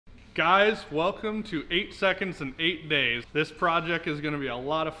Guys, welcome to 8 seconds and 8 days. This project is going to be a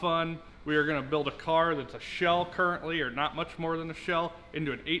lot of fun. We are going to build a car that's a shell currently, or not much more than a shell,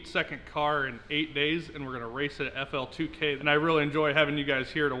 into an 8-second car in 8 days, and we're going to race it at FL2K. And I really enjoy having you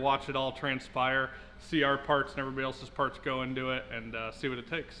guys here to watch it all transpire, see our parts and everybody else's parts go into it, and see what it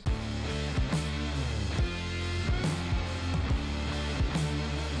takes.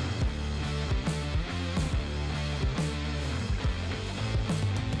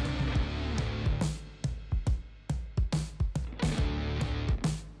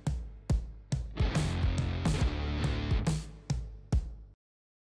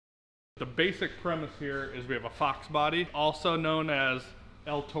 The basic premise here is we have a Fox body, also known as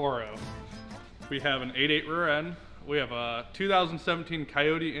El Toro. We have an 8.8 rear end. We have a 2017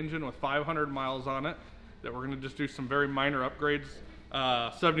 Coyote engine with 500 miles on it that we're gonna just do some very minor upgrades.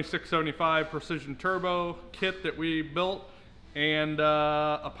 7675 precision turbo kit that we built, and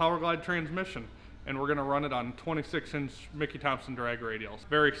a Power Glide transmission. And we're gonna run it on 26-inch Mickey Thompson drag radials.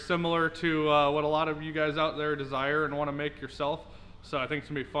 Very similar to what a lot of you guys out there desire and wanna make yourself. So I think it's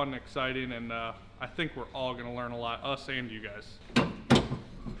gonna be fun and exciting, and I think we're all gonna learn a lot, us and you guys.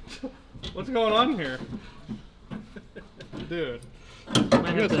 What's going on here? Dude, we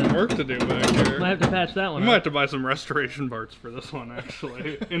got some work to do back here. Might have to patch that one. We might have to buy some restoration parts for this one,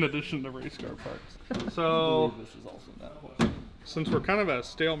 actually, in addition to race car parts. So, this is also that. Since we're kind of at a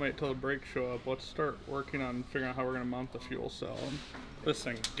stalemate till the brakes show up, let's start working on figuring out how we're gonna mount the fuel cell. This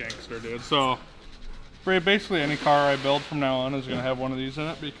thing's gangster, dude. So, basically any car I build from now on is going to have one of these in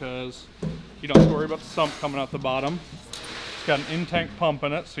it, because you don't have to worry about the sump coming out the bottom. It's got an in-tank pump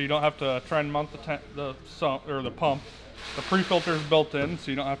in it, so you don't have to try and mount the sump or the pump. The pre-filter is built in, so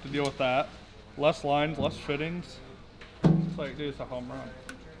you don't have to deal with that. Less lines, less fittings. It's like, dude, it's a home run.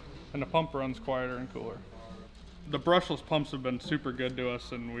 And the pump runs quieter and cooler. The brushless pumps have been super good to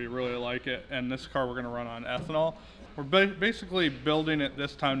us, and we really like it. And this car we're going to run on ethanol. We're basically building it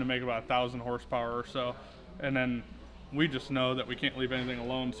this time to make about 1,000 horsepower or so, and then we just know that we can't leave anything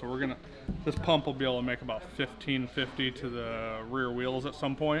alone, so this pump will be able to make about 1550 to the rear wheels at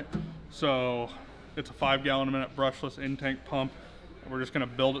some point. So it's a 5 gallon a minute brushless in-tank pump, and we're just going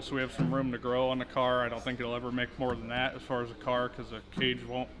to build it so we have some room to grow on the car. I don't think it'll ever make more than that as far as a car, because the cage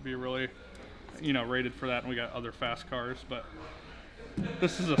won't be really, you know, rated for that, and we got other fast cars. But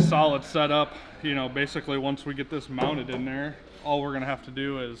this is a solid setup. You know, basically once we get this mounted in there, all we're gonna have to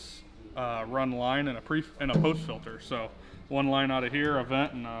do is run line and a post filter. So one line out of here, a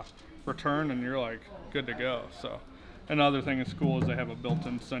vent and a return, and you're like good to go. So another thing that's cool is they have a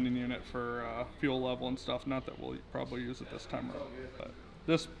built-in sending unit for fuel level and stuff. Not that we'll probably use it this time around, but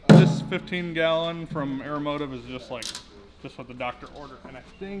this 15 gallon from Aeromotive is just what the doctor ordered, and I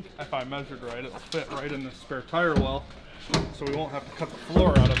think if I measured right, it'll fit right in the spare tire well, so we won't have to cut the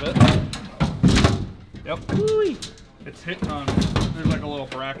floor out of it. Yep. Woo-wee. It's hitting on, there's like a little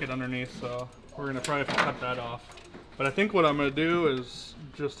bracket underneath, so we're gonna probably have to cut that off. But I think what I'm gonna do is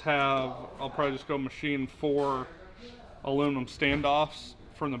I'll probably just go machine 4 aluminum standoffs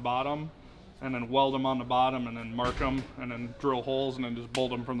from the bottom, and then weld them on the bottom, and then mark them, and then drill holes, and then just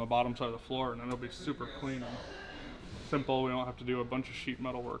bolt them from the bottom side of the floor, and then it'll be super clean. Simple. We don't have to do a bunch of sheet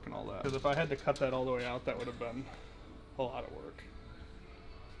metal work and all that. Because if I had to cut that all the way out, that would have been a lot of work.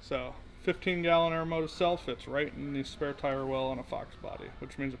 So 15 gallon Aeromotive cell fits right in the spare tire well on a Fox body,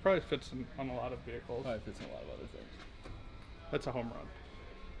 which means it probably fits on a lot of vehicles. Probably fits in a lot of other things. That's a home run.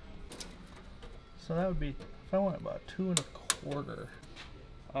 So that would be, if I went about 2 1/4.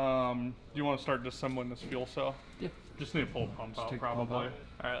 Do you want to start disassembling this fuel cell? Yeah. Just need to pull the pump out probably. All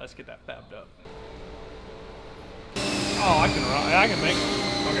right, let's get that fabbed up. Oh, I can make them.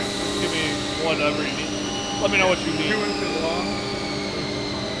 Okay. Give me whatever you need. Let me know what you need. 2 inches long.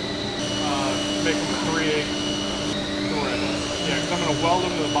 Make them 3/8 thread. Yeah, because I'm going to weld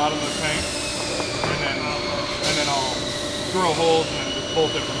them to the bottom of the tank, and then I'll drill holes and then just bolt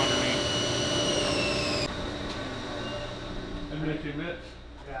it from underneath. And Mitch.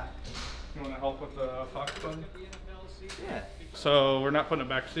 Yeah. You want to help with the Fox button? Yeah. So we're not putting a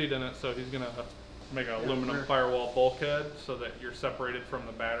back seat in it, so he's going to make an aluminum firewall bulkhead so that you're separated from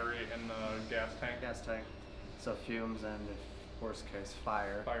the battery and the gas tank. Gas tank. So fumes and, if worst case,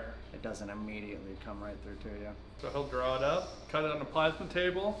 fire. It doesn't immediately come right through to you. So he'll draw it up, cut it on the plasma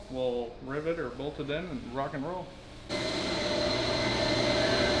table, we'll rivet or bolt it in and rock and roll.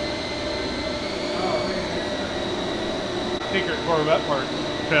 Secret Corvette parts,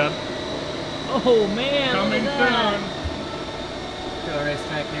 Ted. Oh man! Coming soon. Got a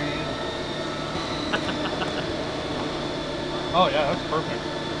racetrack near you. Oh yeah, that's perfect.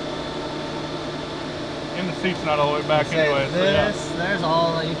 And the seat's not all the way back Say anyway. So this, there's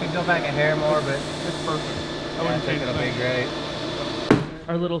all, you could go back a hair more, but it's perfect. I I wouldn't think change it'll be anything. great.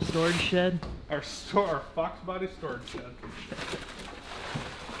 Our little storage shed. Our Fox body storage shed.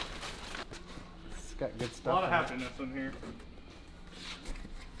 It's got good A stuff. lot of in it. happiness in here.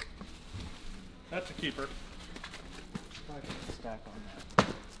 That's a keeper. Stack on that.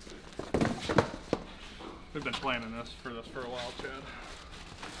 We've been planning this for a while, Chad.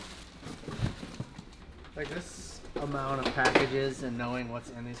 Like this amount of packages and knowing what's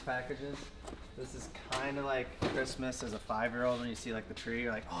in these packages, this is kind of like Christmas as a 5-year-old when you see like the tree,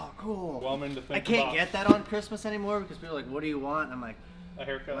 you're like, oh, cool. Whelming to think I can't about. get that on Christmas anymore because people are like, what do you want? And I'm like, A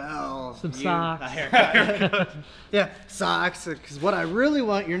haircut. well, Some socks. A haircut. Yeah, socks. Because what I really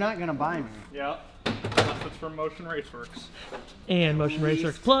want, you're not gonna buy me. Yeah. Unless it's from Motion Raceworks. And Motion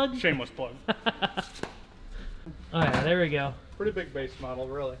Raceworks plug. Shameless plug. Oh yeah, there we go. Pretty big base model,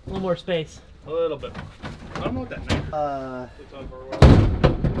 really. A little more space. A little bit. I don't know what that name is. It's over well.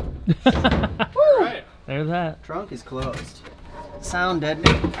 Alright. There's that. Trunk is closed. Sound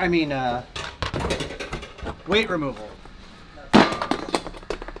deadening. I mean, weight removal.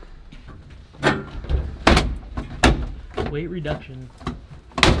 Weight reduction.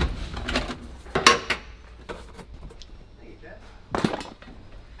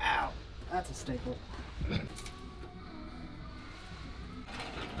 Ow, that's a staple.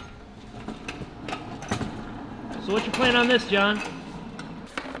 So what's your plan on this, John?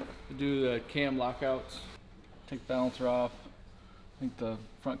 Do the cam lockouts, take the balancer off. I think the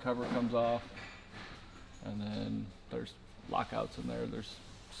front cover comes off, and then there's lockouts in there. There's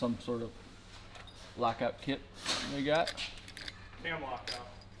some sort of lockout kit we got. Cam lockout.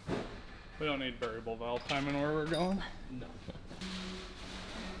 We don't need variable valve timing where we're going. No.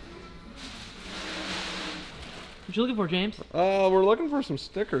 What you looking for, James? We're looking for some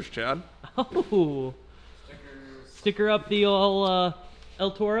stickers, Chad. Oh. Sticker up the old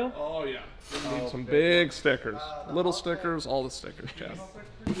El Toro. Oh yeah. We need some big stickers. Little stickers, all the stickers, Chad.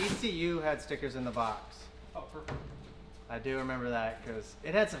 ECU had stickers in the box. Oh, perfect. I do remember that because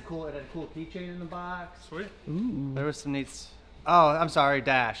it had some cool. It had a cool keychain in the box. Sweet. Ooh. There was some neats. Oh, I'm sorry,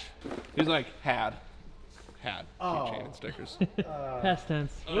 Dash. He's like had Oh. keychain and stickers. Past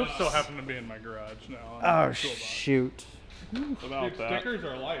tense. Those still happen to be in my garage now. Oh I'm cool shoot! Without Dude, that, stickers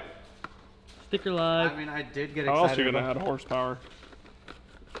are life. Sticker I live. mean, I did get how excited. else are you gonna about- add horsepower?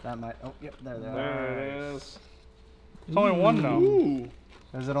 That might. Oh, yep, there they are. There it is. It's only one now. Ooh.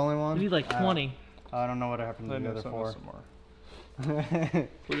 Is it only one? We need like 20. I don't know what happened to Then the you other send 4. us some more.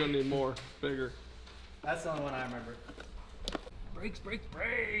 We're gonna need more, bigger. That's the only one I remember. Brakes, brakes,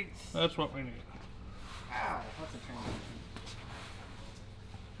 brakes. That's what we need. Ow, what's a transmission?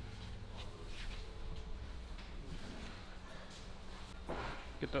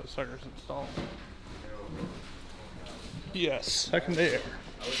 Get those suckers installed. Yes, second air.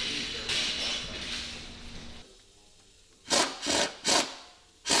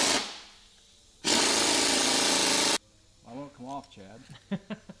 I won't come off, Chad.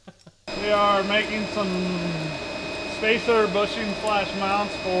 We are making some spacer bushing flash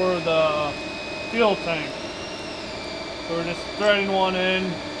mounts for the fuel tank. So we're just threading one in,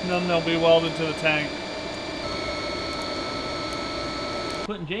 and then they'll be welded to the tank.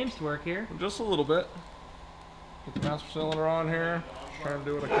 Putting James to work here. Just a little bit. Get the master cylinder on here. Just trying to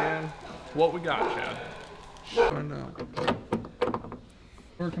do what I can. What we got, Chad? Find out.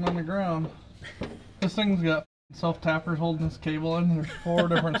 Working on the ground. This thing's got self-tappers holding this cable in. There's 4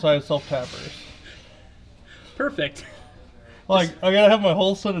 different size self-tappers. Perfect. Like, I gotta have my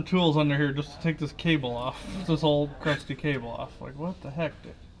whole set of tools under here just to take this cable off. This old crusty cable off. Like, what the heck,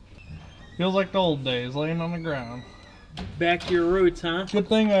 dude? Feels like the old days, laying on the ground. Back to your roots, huh? Good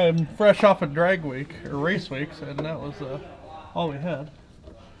thing I'm fresh off of drag week, or race week, and that was all we had.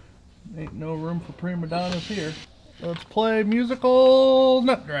 Ain't no room for prima donnas here. Let's play musical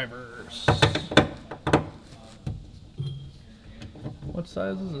nut drivers. What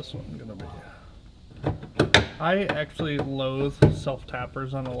size is this one gonna be? I actually loathe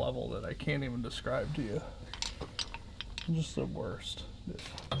self-tappers on a level that I can't even describe to you. I'm just the worst.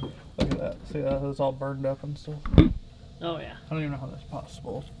 Look at that. See that? It's all burned up and stuff. Oh yeah. I don't even know how that's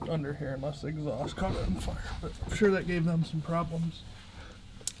possible under here unless the exhaust caught it on fire, but I'm sure that gave them some problems.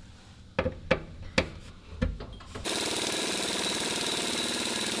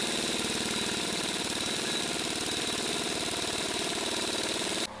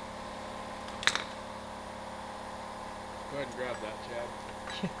 Go ahead and grab that,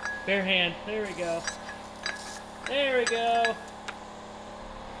 Chad. Bare hand. There we go. There we go.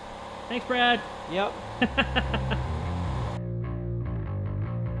 Thanks, Brad. Yep.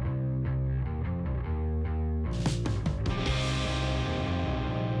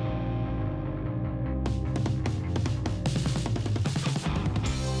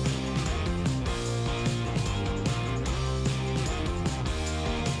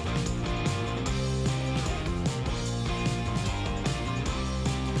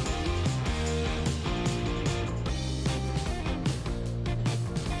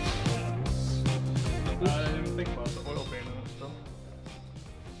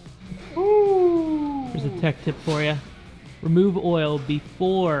 tech tip for you. Remove oil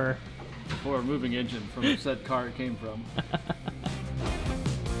before removing engine from the said car it came from.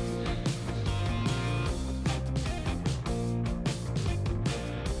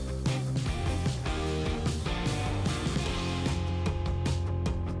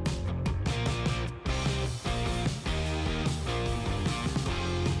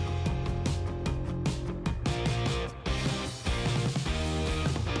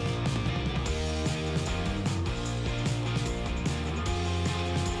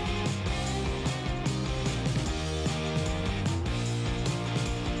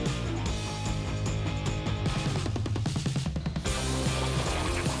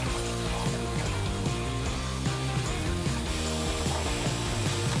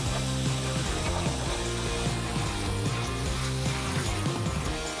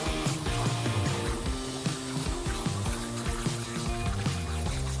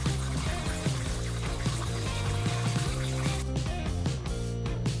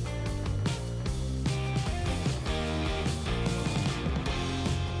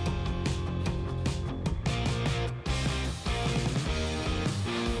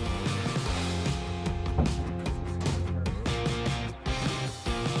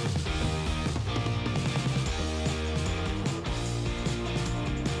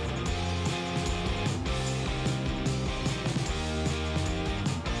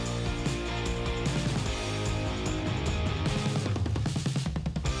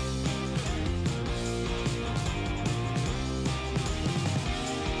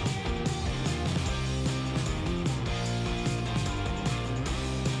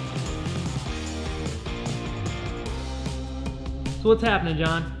 So what's happening,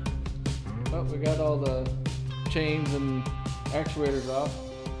 John? Well, we got all the chains and actuators off.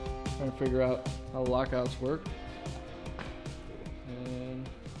 Trying to figure out how the lockouts work. And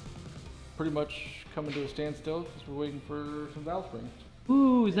pretty much coming to a standstill because we're waiting for some valve springs.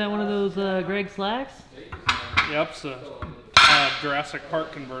 Ooh, is that one of those Greg Slacks? Yep, it's a Jurassic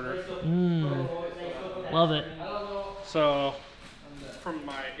Park converter. Love it. So, from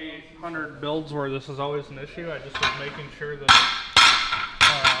my 800 builds where this is always an issue, I just was making sure that it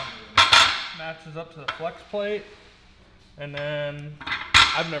matches up to the flex plate. And then,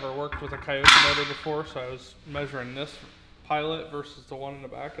 I've never worked with a Coyote motor before, so I was measuring this pilot versus the one in the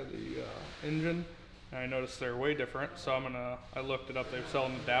back of the engine. And I noticed they're way different, so I looked it up, they sell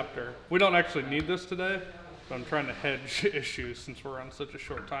an adapter. We don't actually need this today, but I'm trying to hedge issues since we're on such a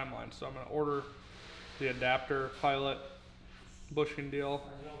short timeline. So I'm gonna order the adapter pilot bushing deal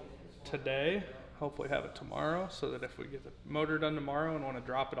today, hopefully have it tomorrow, so that if we get the motor done tomorrow and want to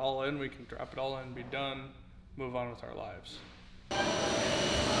drop it all in, we can drop it all in, be done, move on with our lives.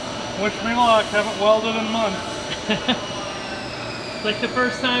 Wish me luck, haven't welded in months. It's like the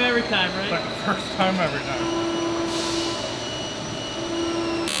first time every time, right? It's like the first time every time.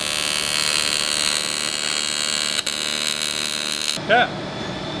 Okay.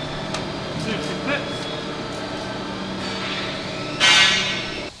 Let's see if she fits.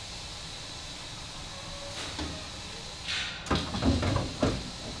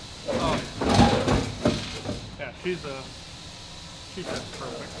 Oh. Yeah, she fits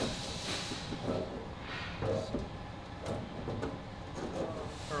perfect.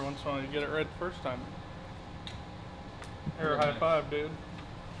 Every once in a while you get it right the first time. Here, high five, dude.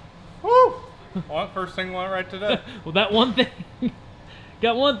 Woo! Well, first thing went right today. Well, that one thing.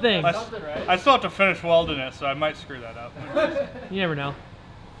 Got one thing. I still have to finish welding it, so I might screw that up. You never know.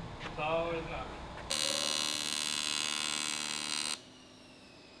 It's always not.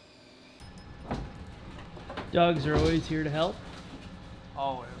 Dogs are always here to help.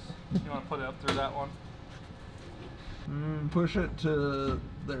 Always. You want to put it up through that one? Push it to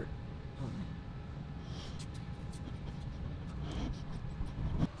there.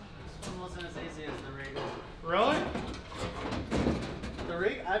 This one wasn't as easy as the rig. Really? The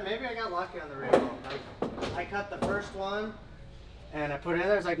rig, maybe I got lucky on the rig. Like, I cut the first one and I put it in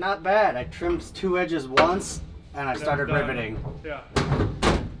there. It's like, not bad. I trimmed 2 edges once and I started riveting. Yeah.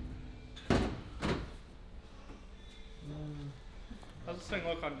 How's this thing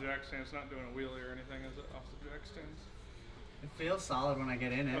look on jack stand? It's not doing a wheelie or anything, is it, off the jack stands? It feels solid when I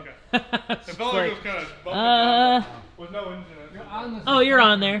get in it. Okay. It felt like it was kind of bumping down with no engine in it. Oh, you're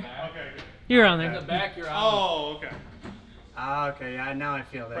on there. Okay, good. You're on there. In the back, you're on. Oh, okay. Ah, okay, yeah, now I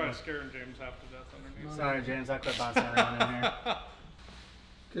feel Probably that. scaring James half to death underneath. Sorry, James, I quit bouncing around in here.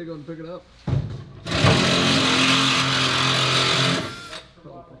 Okay, go and pick it up.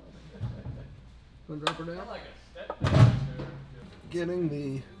 Go and drop her down. Getting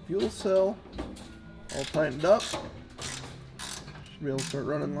the fuel cell all tightened up. Should be able to start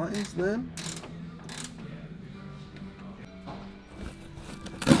running lines then.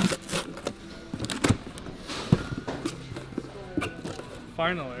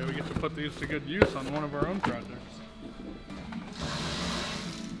 finally, we get to put these to good use on one of our own projects.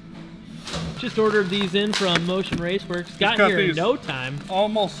 Just ordered these in from Motion Raceworks. Got here in no time.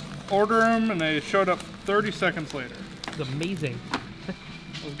 Almost order them, and they showed up 30 seconds later. It's amazing.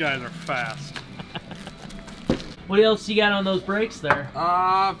 Those guys are fast. What else you got on those brakes there?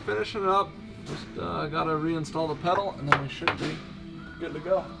 Finishing it up. Just gotta reinstall the pedal, and then we should be good to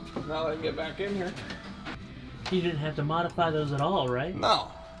go. Now that I can get back in here. You didn't have to modify those at all, right? No.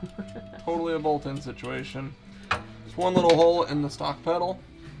 Totally a bolt-in situation. Just one little hole in the stock pedal.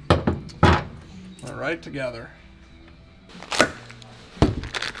 Went right together.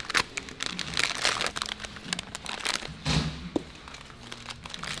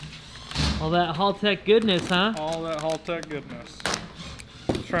 All that Haltech goodness, huh? All that Haltech goodness.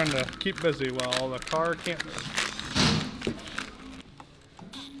 Just trying to keep busy while the car can't.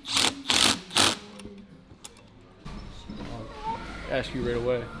 Ask you right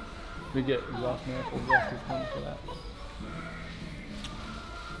away. We get exhaust manifold adjusters coming for that.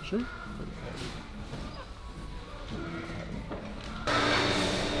 Sure.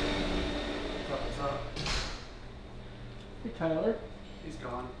 What's up? Hey Tyler. He's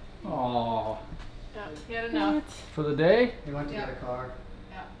gone. Aww. Yeah, he had enough. For the day? He went to get a car.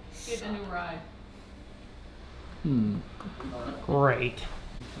 Yeah, get a new ride. Great.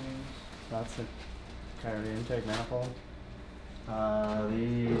 That's the Coyote intake manifold.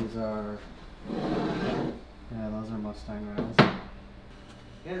 These are, yeah, those are Mustang rails.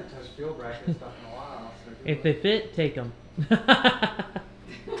 He hasn't touched fuel bracket stuff in a while. So If they fit, take them.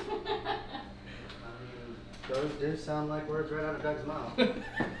 those do sound like words right out of Doug's mouth.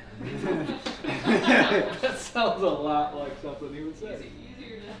 That sounds a lot like something he would say.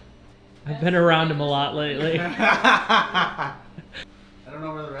 Easier to... I've been around him a lot lately. I don't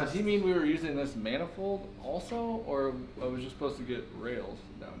know where the Does rest. he mean we were using this manifold also, or I was just supposed to get rails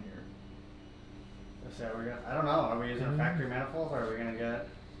down here? Let's say we're gonna. I don't know. Are we using a factory manifold, or are we gonna get?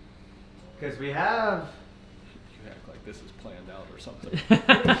 Because we have. You act like this is planned out or something. No,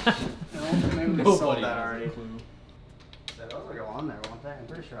 maybe we sold Nobody that has a already. clue. So those will go on there, won't they? I'm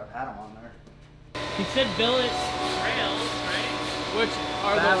pretty sure I've had them on there. He said billet rails, right? Which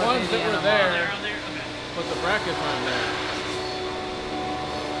are That the would ones be that the were NMR. there, They're on there? Okay. but the brackets aren't there.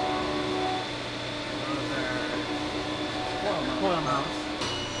 Coil mounts.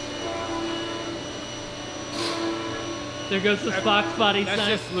 There goes the Fox Body That's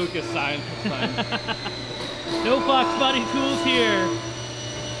sign. just Lucas' sign. No Fox Body tools here.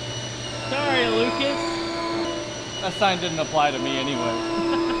 Sorry, Lucas. That sign didn't apply to me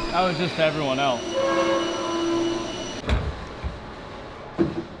anyway. That was just to everyone else.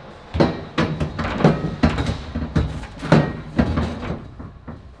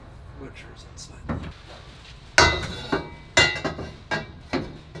 Butcher's inside.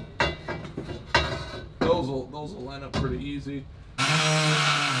 Those will line up pretty easy.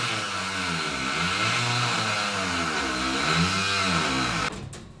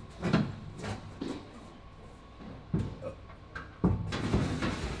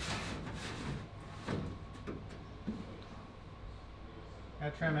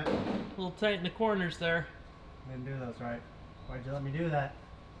 Gotta trim it. A little tight in the corners there. Didn't do those right. Why'd you let me do that?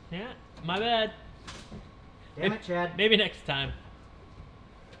 Yeah, my bad. Damn it, Chad. Maybe next time.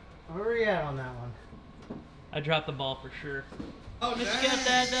 Where were you at on that one? I dropped the ball for sure. Oh, Just got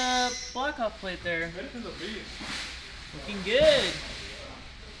that block off plate there. Right to the beat. Looking good.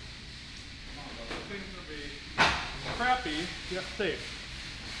 Things will be crappy, yet safe.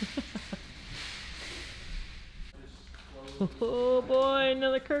 Oh boy,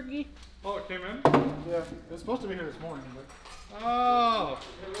 another Kirky. Oh, it came in? Yeah, it was supposed to be here this morning, but Oh!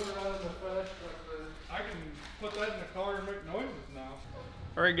 I can put that in the car and make noises now.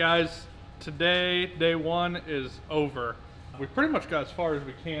 Alright guys, today, day one is over. We pretty much got as far as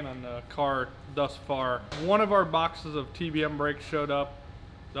we can on the car thus far. One of our boxes of TBM brakes showed up.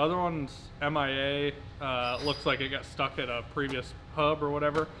 The other one's MIA. Looks like it got stuck at a previous hub or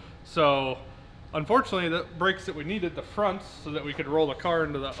whatever. So unfortunately, the brakes that we needed, the fronts, so that we could roll the car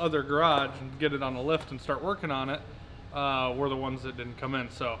into the other garage and get it on the lift and start working on it, were the ones that didn't come in.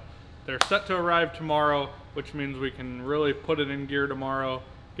 So they're set to arrive tomorrow, which means we can really put it in gear tomorrow,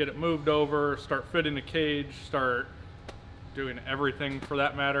 get it moved over, start fitting the cage, start doing everything for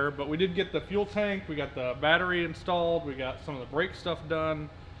that matter. But we did get the fuel tank, we got the battery installed, we got some of the brake stuff done,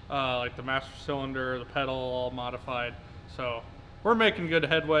 like the master cylinder, the pedal all modified. So we're making good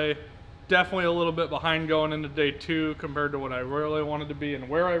headway. Definitely a little bit behind going into day two compared to what I really wanted to be and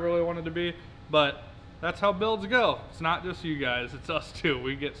where I really wanted to be, but that's how builds go. It's not just you guys, it's us too.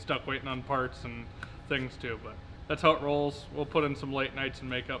 We get stuck waiting on parts and things too, but That's how it rolls. We'll put in some late nights and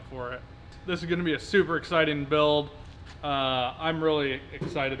make up for it. This is going to be a super exciting build. I'm really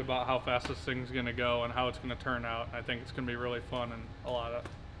excited about how fast this thing's going to go and how it's going to turn out. I think it's going to be really fun and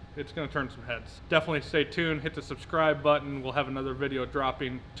it's going to turn some heads. Definitely stay tuned. Hit the subscribe button. We'll have another video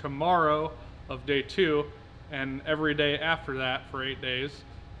dropping tomorrow of day 2 and every day after that for 8 days.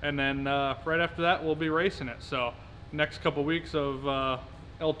 And then right after that, we'll be racing it. So next couple weeks of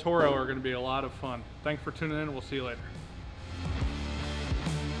El Toro are going to be a lot of fun. Thanks for tuning in. We'll see you later.